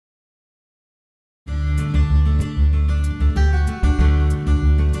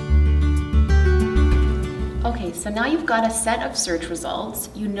So now you've got a set of search results,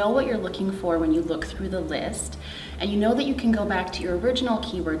 you know what you're looking for when you look through the list, and you know that you can go back to your original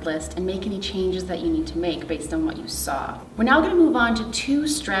keyword list and make any changes that you need to make based on what you saw. We're now going to move on to two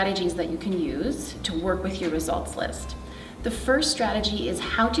strategies that you can use to work with your results list. The first strategy is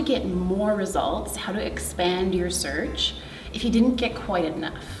how to get more results, how to expand your search if you didn't get quite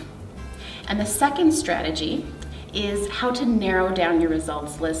enough. And the second strategy is how to narrow down your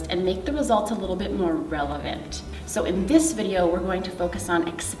results list and make the results a little bit more relevant. So in this video, we're going to focus on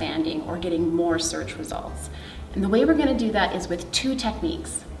expanding or getting more search results. And the way we're going to do that is with two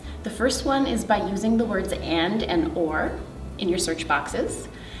techniques. The first one is by using the words and or in your search boxes.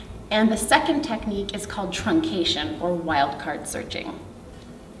 And the second technique is called truncation or wildcard searching.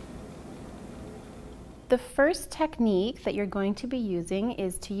 The first technique that you're going to be using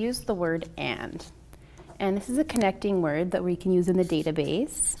is to use the word and. And this is a connecting word that we can use in the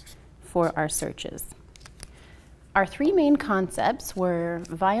database for our searches. Our three main concepts were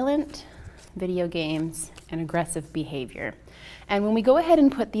violent, video games, and aggressive behavior. And when we go ahead and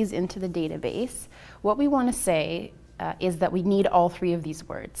put these into the database, what we want to say is that we need all three of these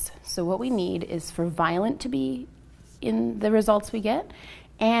words. So what we need is for violent to be in the results we get,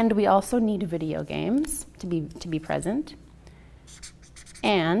 and we also need video games to be present,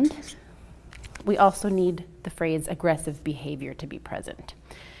 and we also need the phrase aggressive behavior to be present.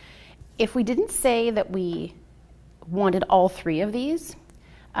 If we didn't say that we wanted all three of these,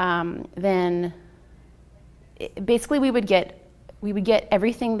 then basically we would get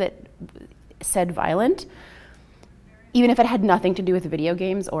everything that said violent, even if it had nothing to do with video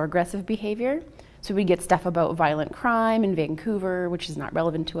games or aggressive behavior. So we'd get stuff about violent crime in Vancouver, which is not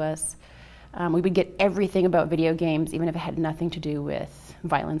relevant to us. We would get everything about video games, even if it had nothing to do with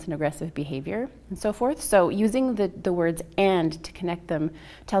violence and aggressive behavior, and so forth. So using the words and to connect them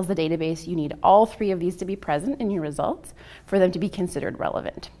tells the database you need all three of these to be present in your results for them to be considered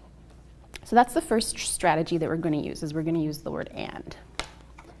relevant. So that's the first strategy that we're going to use, is we're going to use the word and.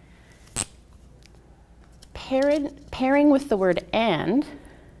 Pairing with the word and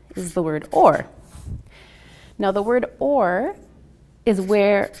is the word or. Now the word or is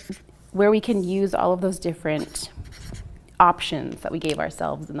where we can use all of those different options that we gave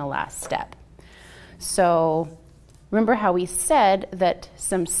ourselves in the last step. So remember how we said that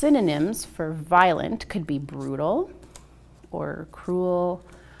some synonyms for violent could be brutal or cruel,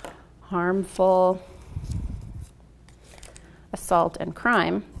 harmful, assault, and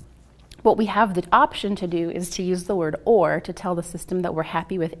crime. What we have the option to do is to use the word or to tell the system that we're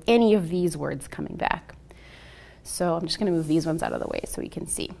happy with any of these words coming back. So I'm just going to move these ones out of the way so we can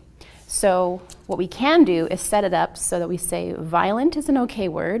see. So what we can do is set it up so that we say violent is an okay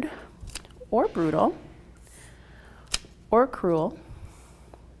word, or brutal, or cruel,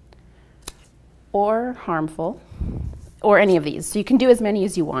 or harmful, or any of these. So you can do as many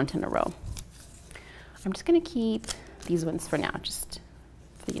as you want in a row. I'm just going to keep these ones for now, just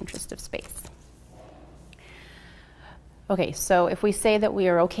for the interest of space. Okay, so if we say that we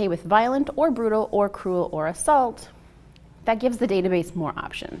are okay with violent, or brutal, or cruel, or assault, that gives the database more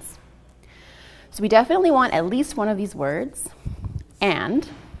options. So we definitely want at least one of these words, and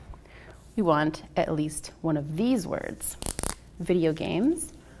we want at least one of these words: video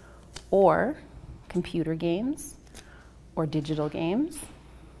games, or computer games, or digital games,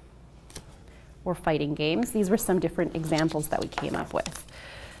 or fighting games. These were some different examples that we came up with.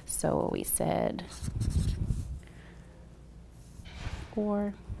 So we said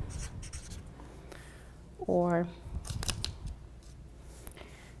or,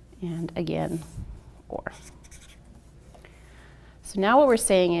 and again, or. So now what we're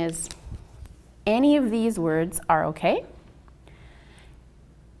saying is any of these words are okay,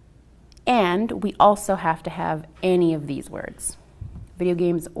 and we also have to have any of these words: video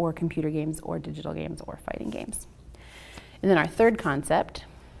games, or computer games, or digital games, or fighting games. And then our third concept,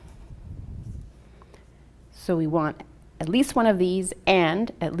 so we want at least one of these,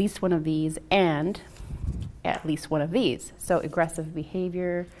 and at least one of these, and at least one of these. So aggressive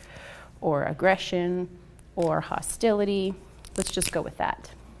behavior, or aggression, or hostility. Let's just go with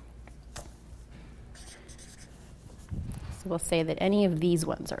that. So we'll say that any of these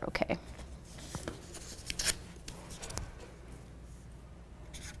ones are okay.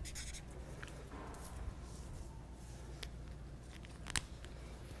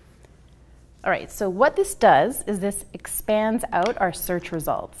 All right, so what this does is this expands out our search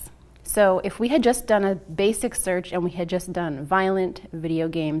results. So if we had just done a basic search and we had just done violent, video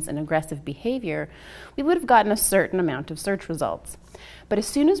games, and aggressive behavior, we would have gotten a certain amount of search results. But as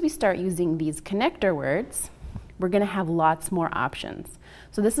soon as we start using these connector words, we're going to have lots more options.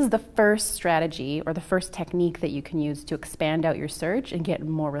 So this is the first strategy or the first technique that you can use to expand out your search and get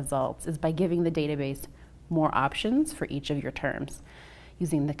more results, is by giving the database more options for each of your terms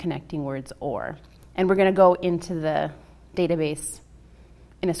using the connecting words or. And we're going to go into the database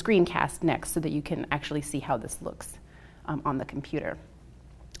in a screencast next so that you can actually see how this looks on the computer.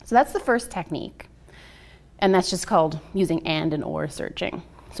 So that's the first technique, and that's just called using and or searching.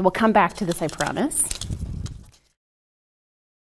 So we'll come back to this, I promise.